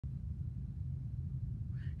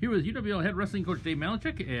Here with UWL head wrestling coach Dave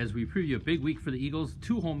Malecek as we preview a big week for the Eagles.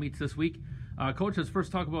 2 home meets this week. Coach, let's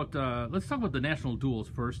talk about the national duels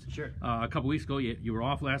first. Sure. A couple weeks ago, you were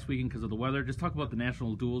off last weekend because of the weather. Just talk about the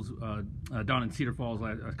national duels down in Cedar Falls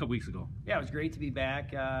a couple weeks ago. Yeah, it was great to be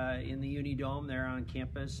back in the Uni Dome there on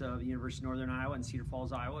campus of the University of Northern Iowa in Cedar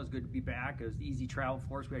Falls, Iowa. It was good to be back. It was easy travel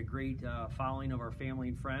for us. We had a great following of our family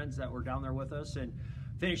and friends that were down there with us, and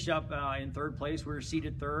finished up in third place. We were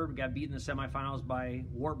seeded third. We got beat in the semifinals by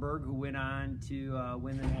Wartburg, who went on to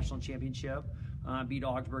win the national championship. Beat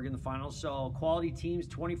Augsburg in the finals. So quality teams,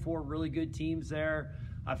 24 really good teams there.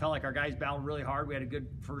 I felt like our guys battled really hard. We had a good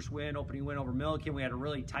first win, opening win over Milliken. We had a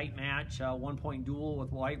really tight match, 1-point duel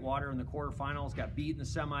with Whitewater in the quarterfinals, got beat in the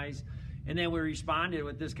semis. And then we responded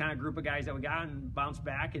with this kind of group of guys that we got and bounced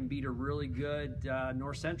back and beat a really good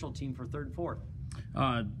North Central team for third and fourth.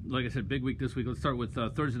 Like I said, big week this week. Let's start with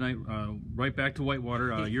Thursday night, right back to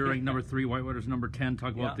Whitewater. You're ranked number 3, Whitewater's number 10.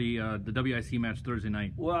 Talk about the WIC match Thursday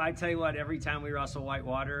night. Well, I tell you what, every time we wrestle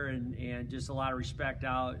Whitewater, and just a lot of respect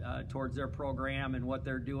out towards their program and what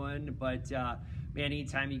they're doing. But, man,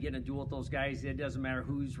 anytime you get in a duel with those guys, it doesn't matter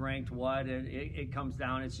who's ranked what. It comes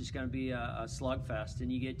down, it's just going to be a slugfest.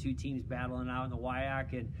 And you get 2 teams battling out in the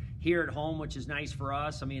WIAC. And here at home, which is nice for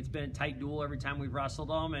us. I mean, it's been a tight duel every time we've wrestled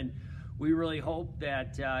them. And we really hope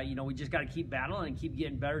that, we just got to keep battling and keep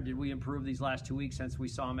getting better. Did we improve these last 2 weeks since we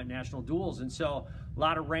saw them at national duels? And so a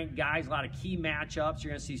lot of ranked guys, a lot of key matchups.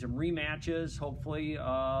 You're going to see some rematches, hopefully,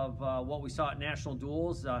 of what we saw at national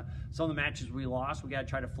duels. Some of the matches we lost, we got to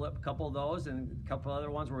try to flip a couple of those, and a couple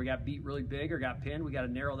other ones where we got beat really big or got pinned, we got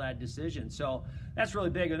to narrow that decision. So that's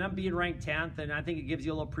really big. And them being ranked 10th, and I think it gives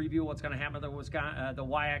you a little preview of what's going to happen at the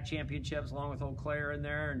WIAC championships, along with Eau Claire in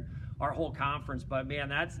there, and our whole conference. But man,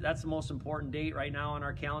 that's the most important date right now on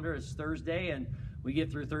our calendar is Thursday, and we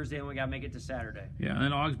get through Thursday and we got to make it to Saturday. Yeah, and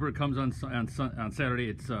then Augsburg comes on Saturday.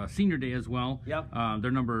 It's senior day as well. Yep.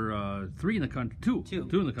 They're number 3 in the country. Two in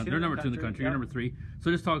the country. They're number 2 in the country. Yep. You're number 3.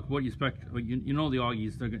 So just talk what you expect. You know the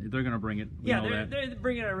Augies. They're going to bring it. They're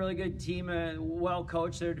bringing a really good team. Well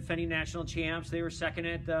coached. They're defending national champs. They were second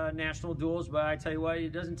at the national duels. But I tell you what,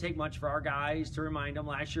 it doesn't take much for our guys to remind them.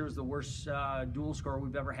 Last year was the worst duel score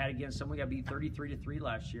we've ever had against them. We got beat 33-3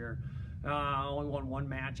 last year. Only won 1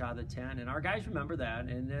 match out of the 10, and our guys remember that.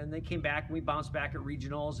 And then they came back, and we bounced back at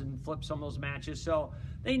regionals and flipped some of those matches. So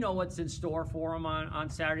they know what's in store for them on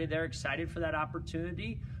Saturday. They're excited for that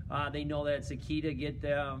opportunity. They know that it's the key to get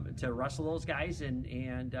them to wrestle those guys, and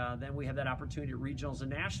then we have that opportunity at regionals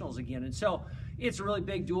and nationals again. And so it's a really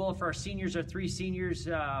big duel for our seniors. Our 3 seniors,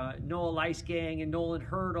 Noah Leisgang and Nolan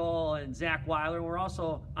Hurdle and Zach Weiler. We're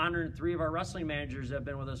also honoring 3 of our wrestling managers that have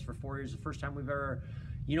been with us for 4 years. The first time we've ever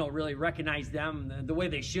really recognize them the way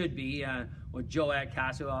they should be. With Joe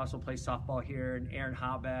Adcasio, who also plays softball here, and Aaron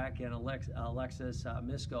Habeck and Alexis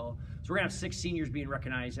Misko. So we're going to have 6 seniors being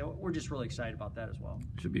recognized, and we're just really excited about that as well.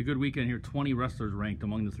 Should be a good weekend here. 20 wrestlers ranked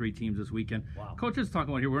among the 3 teams this weekend. Wow. Coach, let's talk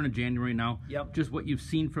about here. We're in January now. Yep. Just what you've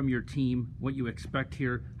seen from your team, what you expect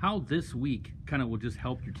here, how this week kind of will just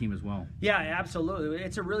help your team as well. Yeah, absolutely.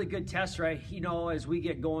 It's a really good test, right? As we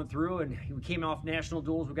get going through, and we came off national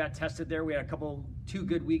duels, we got tested there. We had 2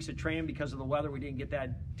 good weeks of training because of the weather. We didn't get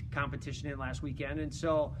that competition in last weekend, and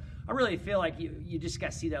so I really feel like you just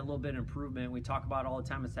got to see that little bit of improvement. We talk about all the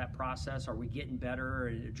time, it's that process. Are we getting better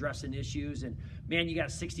and addressing issues? And man, you got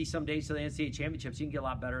 60-some days to the NCAA championships. You can get a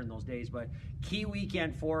lot better in those days. But key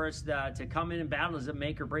weekend for us to come in and battle. Does it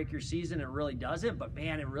make or break your season? It really doesn't. But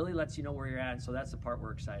man, it really lets you know where you're at. So that's the part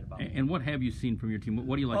we're excited about. And what have you seen from your team?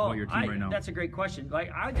 What do you like about your team right now? That's a great question.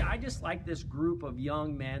 I just like this group of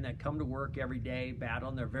young men that come to work every day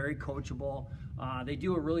battling. They're very coachable. They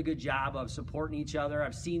do a really good job of supporting each other.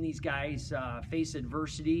 I've seen these guys face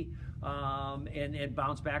adversity and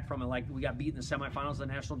bounce back from it. Like we got beat in the semifinals of the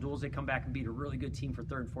national duels. They come back and beat a really good team for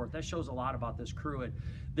third and fourth. That shows a lot about this crew. And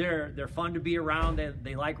they're fun to be around.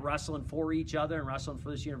 They like wrestling for each other and wrestling for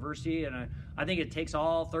this university. And I think it takes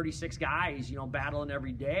all 36 guys, battling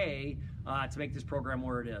every day to make this program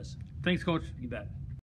where it is. Thanks, Coach. You bet.